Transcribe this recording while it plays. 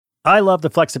I love the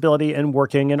flexibility in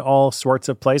working in all sorts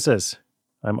of places.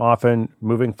 I'm often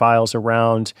moving files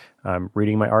around,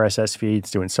 reading my RSS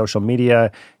feeds, doing social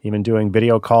media, even doing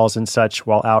video calls and such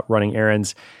while out running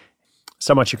errands.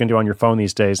 So much you can do on your phone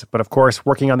these days. But of course,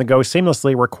 working on the go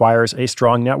seamlessly requires a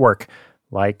strong network,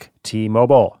 like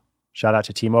T-Mobile. Shout out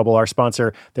to T-Mobile, our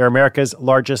sponsor. They're America's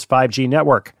largest 5G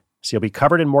network, so you'll be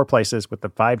covered in more places with the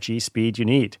 5G speed you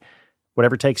need.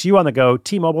 Whatever takes you on the go,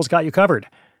 T-Mobile's got you covered.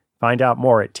 Find out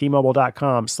more at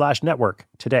T-Mobile.com/network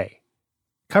today.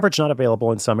 Coverage not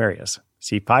available in some areas.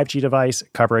 See 5G device,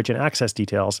 coverage, and access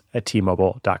details at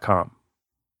T-Mobile.com.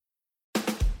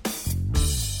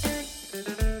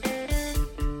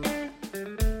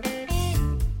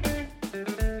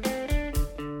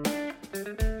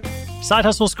 Side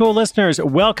Hustle School listeners,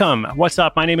 welcome. What's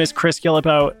up? My name is Chris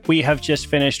Guillebeau. We have just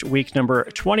finished week number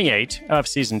 28 of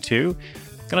season 2.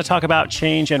 Going to talk about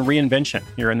change and reinvention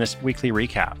here in this weekly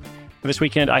recap. This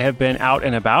weekend, I have been out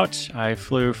and about. I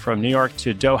flew from New York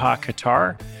to Doha,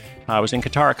 Qatar. I was in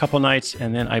Qatar a couple nights,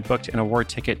 and then I booked an award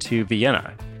ticket to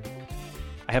Vienna.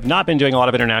 I have not been doing a lot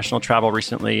of international travel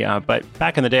recently, but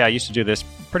back in the day, I used to do this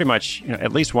pretty much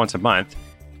at least once a month,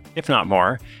 if not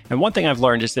more. And one thing I've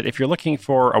learned is that if you're looking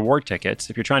for award tickets,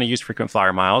 if you're trying to use frequent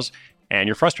flyer miles, and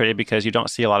you're frustrated because you don't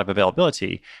see a lot of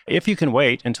availability, if you can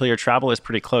wait until your travel is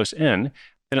pretty close in,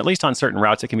 then at least on certain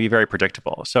routes, it can be very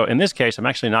predictable. So in this case, I'm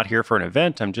actually not here for an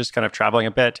event. I'm just kind of traveling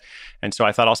a bit. And so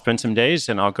I thought I'll spend some days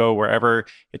and I'll go wherever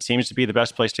it seems to be the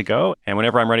best place to go. And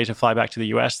whenever I'm ready to fly back to the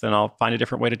US, then I'll find a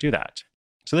different way to do that.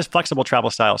 So this flexible travel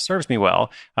style serves me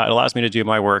well. It allows me to do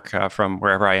my work from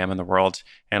wherever I am in the world.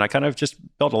 And I kind of just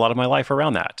built a lot of my life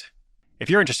around that. If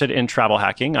you're interested in travel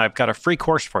hacking, I've got a free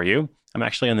course for you. I'm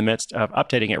actually in the midst of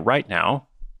updating it right now.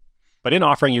 But in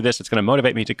offering you this, it's going to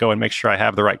motivate me to go and make sure I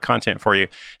have the right content for you.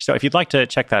 So if you'd like to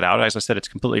check that out, as I said, it's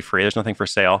completely free. There's nothing for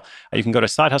sale. You can go to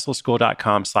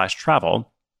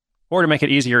sidehustleschool.com/travel. Or to make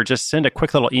it easier, just send a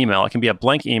quick little email. It can be a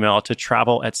blank email to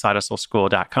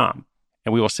travel@sidehustleschool.com.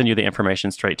 And we will send you the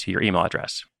information straight to your email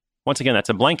address. Once again, that's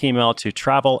a blank email to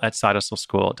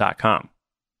travel@sidehustleschool.com.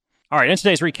 All right, in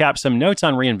today's recap, some notes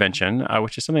on reinvention,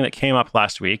 which is something that came up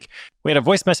last week. We had a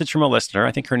voice message from a listener.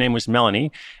 I think her name was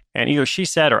Melanie. And either she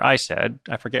said or I said,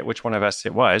 I forget which one of us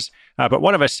it was, but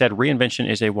one of us said reinvention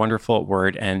is a wonderful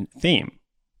word and theme.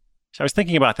 So I was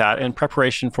thinking about that in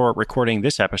preparation for recording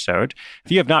this episode.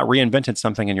 If you have not reinvented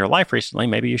something in your life recently,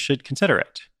 maybe you should consider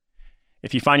it.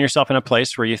 If you find yourself in a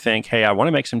place where you think, hey, I want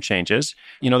to make some changes,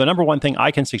 the number one thing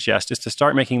I can suggest is to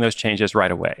start making those changes right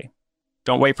away.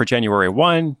 Don't wait for January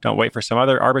 1. Don't wait for some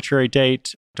other arbitrary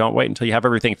date. Don't wait until you have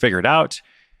everything figured out.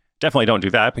 Definitely don't do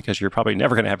that because you're probably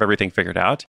never going to have everything figured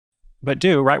out. But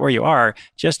do, right where you are,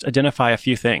 just identify a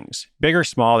few things, big or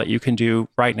small, that you can do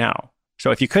right now. So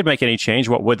if you could make any change,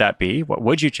 what would that be? What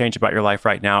would you change about your life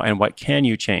right now? And what can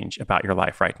you change about your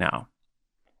life right now?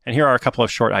 And here are a couple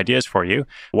of short ideas for you.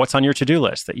 What's on your to-do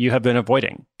list that you have been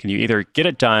avoiding? Can you either get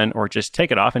it done or just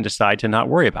take it off and decide to not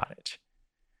worry about it?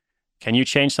 Can you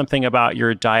change something about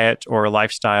your diet or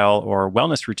lifestyle or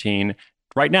wellness routine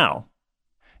right now?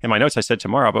 In my notes, I said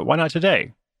tomorrow, but why not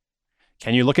today?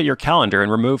 Can you look at your calendar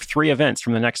and remove 3 events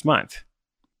from the next month?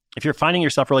 If you're finding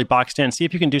yourself really boxed in, see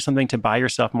if you can do something to buy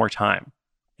yourself more time.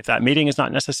 If that meeting is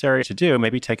not necessary to do,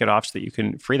 maybe take it off so that you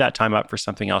can free that time up for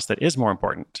something else that is more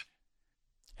important.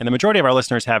 And the majority of our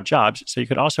listeners have jobs, so you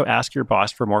could also ask your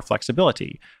boss for more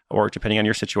flexibility. Or depending on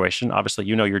your situation, obviously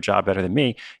you know your job better than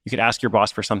me, you could ask your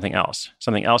boss for something else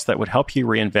that would help you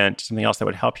reinvent, something else that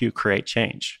would help you create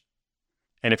change.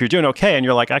 And if you're doing okay and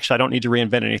you're like, actually, I don't need to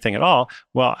reinvent anything at all,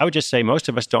 well, I would just say most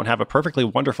of us don't have a perfectly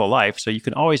wonderful life, so you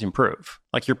can always improve.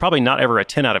 Like you're probably not ever a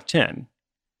 10 out of 10.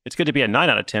 It's good to be a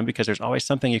 9 out of 10 because there's always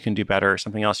something you can do better,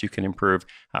 something else you can improve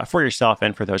for yourself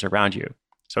and for those around you.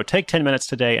 So take 10 minutes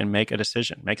today and make a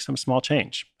decision. Make some small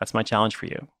change. That's my challenge for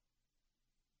you.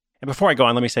 And before I go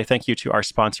on, let me say thank you to our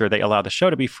sponsor. They allow the show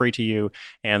to be free to you,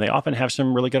 and they often have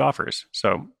some really good offers.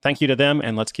 So thank you to them,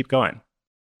 and let's keep going.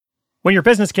 When your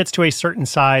business gets to a certain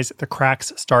size, the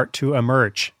cracks start to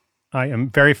emerge. I am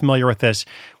very familiar with this.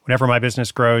 Whenever my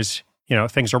business grows,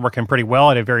 things are working pretty well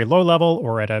at a very low level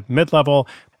or at a mid-level.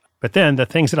 But then the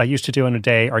things that I used to do in a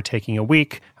day are taking a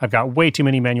week. I've got way too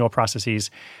many manual processes.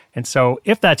 And so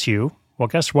if that's you, well,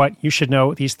 guess what? You should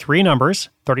know these 3 numbers,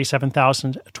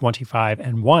 37,000, 25,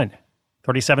 and 1.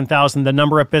 37,000, the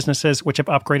number of businesses which have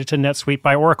upgraded to NetSuite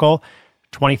by Oracle.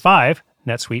 25,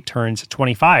 NetSuite turns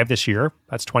 25 this year.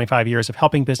 That's 25 years of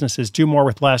helping businesses do more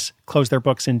with less, close their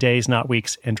books in days, not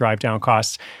weeks, and drive down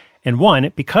costs. And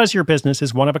 1, because your business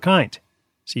is one of a kind.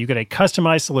 So you get a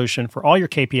customized solution for all your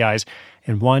KPIs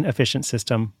in one efficient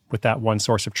system with that one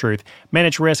source of truth.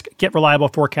 Manage risk, get reliable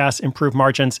forecasts, improve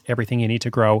margins, everything you need to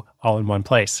grow all in one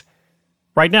place.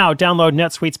 Right now, download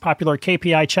NetSuite's popular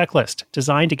KPI checklist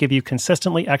designed to give you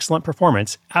consistently excellent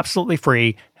performance absolutely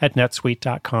free at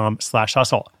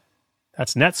netsuite.com/hustle.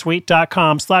 That's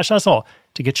netsuite.com/hustle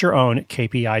to get your own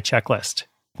KPI checklist.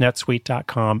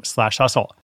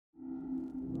 netsuite.com/hustle.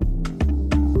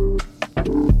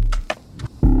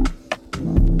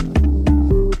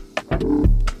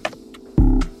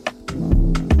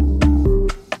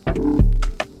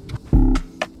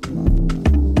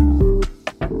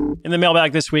 In the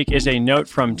mailbag this week is a note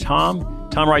from Tom.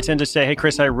 Tom writes in to say, hey,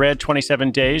 Chris, I read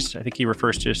 27 Days. I think he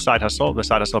refers to Side Hustle, the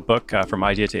Side Hustle book, From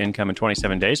Idea to Income in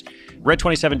 27 Days. Read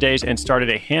 27 Days and started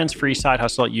a hands-free side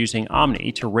hustle using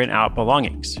Omni to rent out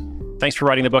belongings. Thanks for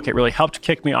writing the book. It really helped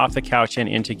kick me off the couch and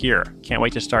into gear. Can't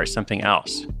wait to start something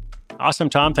else. Awesome,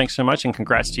 Tom. Thanks so much, and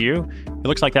congrats to you. It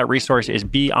looks like that resource is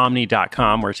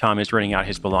beomni.com, where Tom is renting out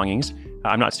his belongings.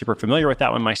 I'm not super familiar with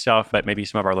that one myself, but maybe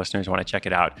some of our listeners want to check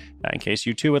it out in case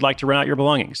you too would like to rent out your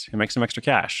belongings and make some extra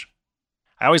cash.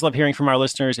 I always love hearing from our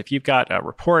listeners. If you've got a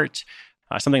report,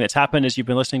 something that's happened as you've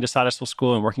been listening to Side Hustle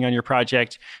School and working on your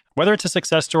project, whether it's a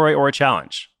success story or a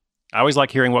challenge, I always like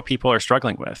hearing what people are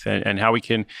struggling with and how we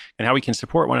can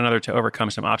support one another to overcome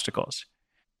some obstacles.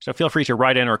 So feel free to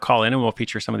write in or call in, and we'll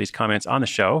feature some of these comments on the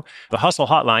show. The Hustle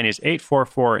hotline is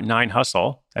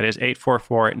 844-9HUSTLE. That is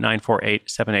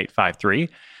 844-948-7853.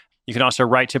 You can also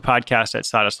write to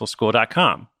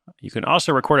podcast@sidehustleschool.com. You can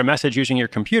also record a message using your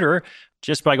computer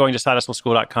just by going to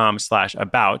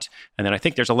sidehustleschool.com/about. And then I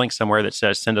think there's a link somewhere that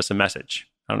says send us a message.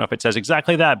 I don't know if it says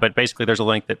exactly that, but basically there's a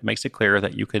link that makes it clear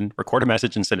that you can record a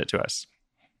message and send it to us.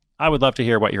 I would love to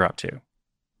hear what you're up to.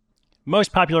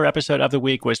 Most popular episode of the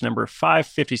week was number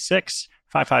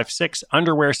 556,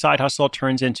 Underwear Side Hustle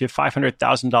Turns into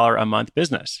 $500,000 a Month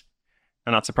Business.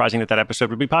 And not surprising that episode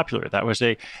would be popular. That was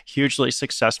a hugely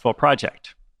successful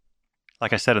project.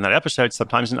 Like I said in that episode,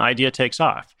 sometimes an idea takes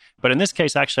off. But in this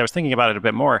case, actually, I was thinking about it a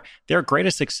bit more. Their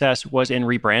greatest success was in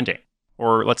rebranding,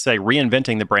 or let's say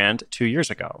reinventing the brand 2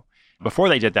 years ago. Before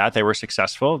they did that, they were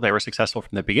successful. They were successful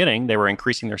from the beginning. They were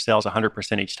increasing their sales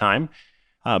 100% each time.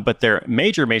 But their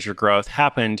major growth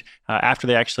happened after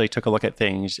they actually took a look at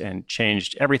things and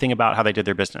changed everything about how they did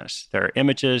their business. Their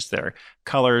images, their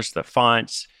colors, the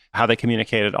fonts, how they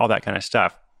communicated, all that kind of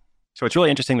stuff. So it's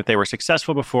really interesting that they were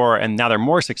successful before and now they're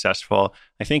more successful.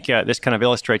 I think this kind of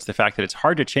illustrates the fact that it's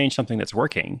hard to change something that's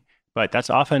working, but that's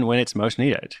often when it's most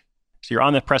needed. So you're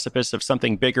on the precipice of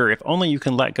something bigger if only you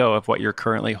can let go of what you're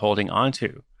currently holding on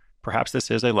to. Perhaps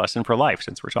this is a lesson for life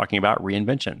since we're talking about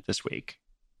reinvention this week.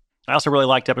 I also really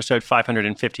liked episode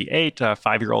 558,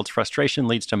 5-year-old's frustration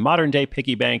leads to modern-day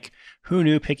piggy bank. Who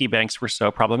knew piggy banks were so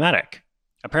problematic?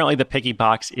 Apparently, the piggy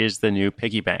box is the new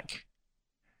piggy bank.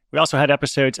 We also had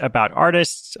episodes about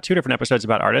artists, 2 different episodes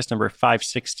about artists, number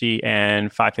 560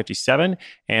 and 557,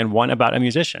 and one about a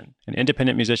musician, an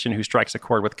independent musician who strikes a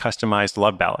chord with customized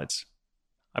love ballads.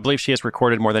 I believe she has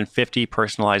recorded more than 50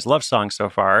 personalized love songs so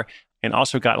far, and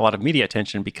also got a lot of media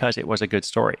attention because it was a good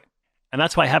story. And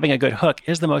that's why having a good hook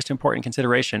is the most important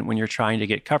consideration when you're trying to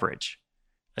get coverage,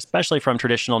 especially from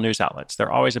traditional news outlets.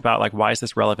 They're always about why is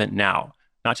this relevant now?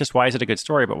 Not just why is it a good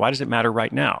story, but why does it matter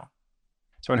right now?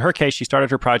 So in her case, she started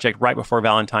her project right before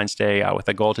Valentine's Day with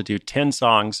a goal to do 10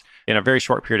 songs in a very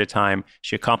short period of time.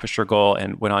 She accomplished her goal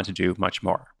and went on to do much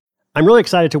more. I'm really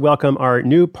excited to welcome our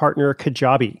new partner,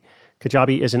 Kajabi.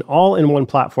 Kajabi is an all-in-one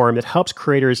platform that helps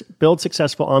creators build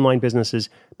successful online businesses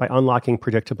by unlocking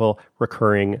predictable,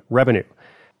 recurring revenue.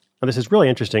 Now, this is really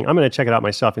interesting. I'm going to check it out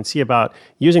myself and see about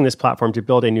using this platform to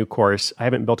build a new course. I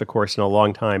haven't built a course in a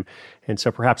long time, and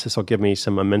so perhaps this will give me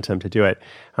some momentum to do it.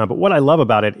 But what I love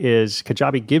about it is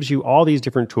Kajabi gives you all these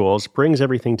different tools, brings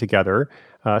everything together,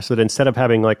 so that instead of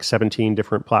having 17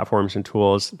 different platforms and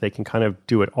tools, they can kind of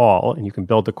do it all, and you can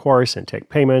build the course and take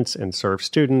payments and serve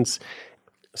students.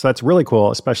 So that's really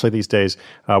cool, especially these days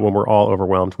when we're all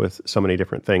overwhelmed with so many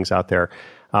different things out there.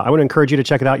 I want to encourage you to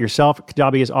check it out yourself.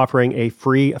 Kajabi is offering a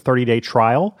free 30-day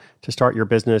trial to start your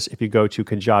business if you go to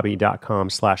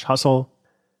kajabi.com/hustle.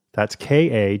 That's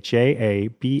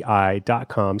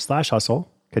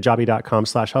KAJABI.com/hustle.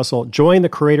 Kajabi.com/hustle. Join the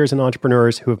creators and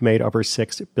entrepreneurs who have made over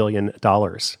 $6 billion.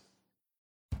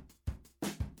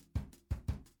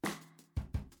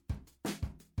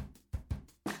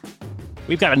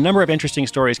 We've got a number of interesting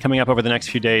stories coming up over the next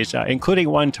few days, including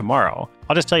one tomorrow.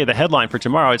 I'll just tell you the headline for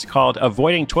tomorrow. It's called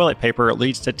Avoiding Toilet Paper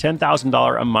Leads to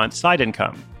 $10,000 a Month Side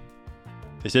Income.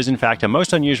 This is, in fact, a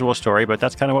most unusual story, but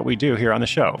that's kind of what we do here on the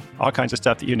show. All kinds of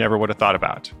stuff that you never would have thought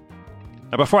about.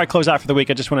 Now, before I close out for the week,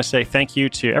 I just want to say thank you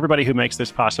to everybody who makes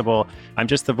this possible. I'm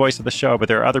just the voice of the show, but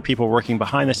there are other people working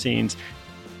behind the scenes.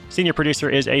 Senior producer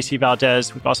is AC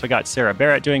Valdez. We've also got Sarah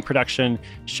Barrett doing production,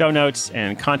 show notes,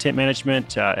 and content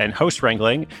management, and host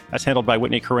wrangling. That's handled by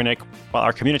Whitney Korinick, while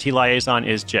our community liaison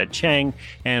is Jed Chang,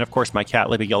 and of course, my cat,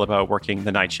 Libby Gillibo, working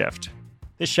the night shift.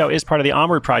 This show is part of the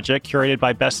Onward Project, curated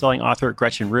by best-selling author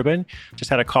Gretchen Rubin.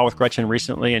 Just had a call with Gretchen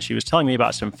recently, and she was telling me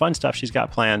about some fun stuff she's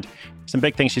got planned, some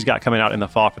big things she's got coming out in the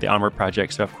fall for the Onward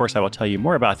Project. So, of course, I will tell you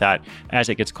more about that as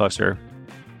it gets closer.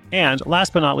 And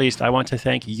last but not least, I want to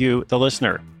thank you, the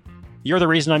listener. You're the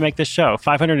reason I make this show.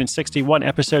 561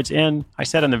 episodes in. I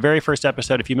said in the very first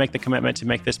episode, if you make the commitment to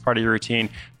make this part of your routine,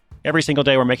 every single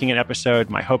day we're making an episode.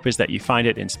 My hope is that you find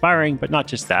it inspiring, but not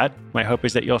just that. My hope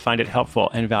is that you'll find it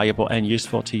helpful and valuable and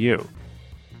useful to you.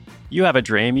 You have a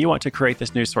dream. You want to create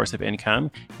this new source of income,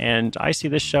 and I see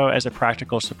this show as a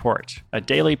practical support, a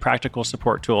daily practical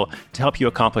support tool to help you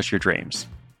accomplish your dreams.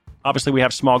 Obviously, we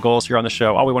have small goals here on the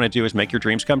show. All we want to do is make your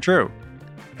dreams come true.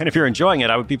 And if you're enjoying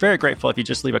it, I would be very grateful if you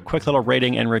just leave a quick little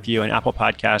rating and review in Apple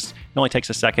Podcasts. It only takes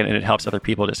a second, and it helps other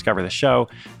people discover the show.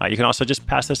 You can also just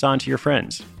pass this on to your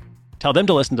friends. Tell them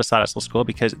to listen to Side Hustle School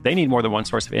because they need more than one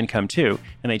source of income too,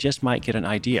 and they just might get an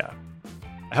idea.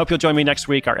 I hope you'll join me next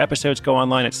week. Our episodes go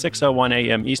online at 6:01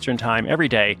 a.m. Eastern Time every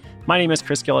day. My name is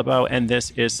Chris Gillibo, and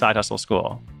this is Side Hustle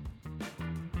School.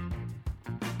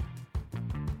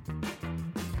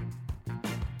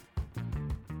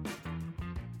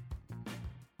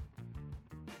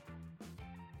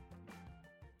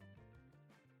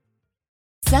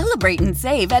 Celebrate and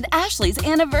save at Ashley's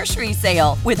Anniversary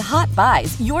Sale. With Hot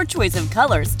Buys, your choice of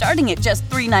colors starting at just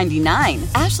 $3.99.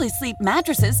 Ashley Sleep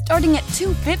mattresses starting at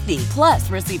 $2.50. Plus,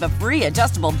 receive a free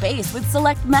adjustable base with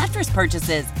select mattress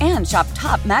purchases. And shop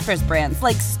top mattress brands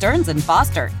like Stearns &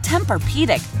 Foster,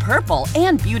 Tempur-Pedic, Purple,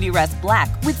 and Beautyrest Black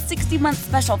with 60-month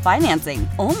special financing.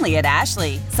 Only at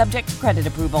Ashley. Subject to credit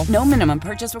approval. No minimum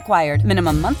purchase required.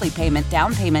 Minimum monthly payment,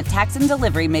 down payment, tax, and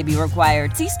delivery may be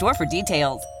required. See store for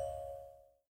details.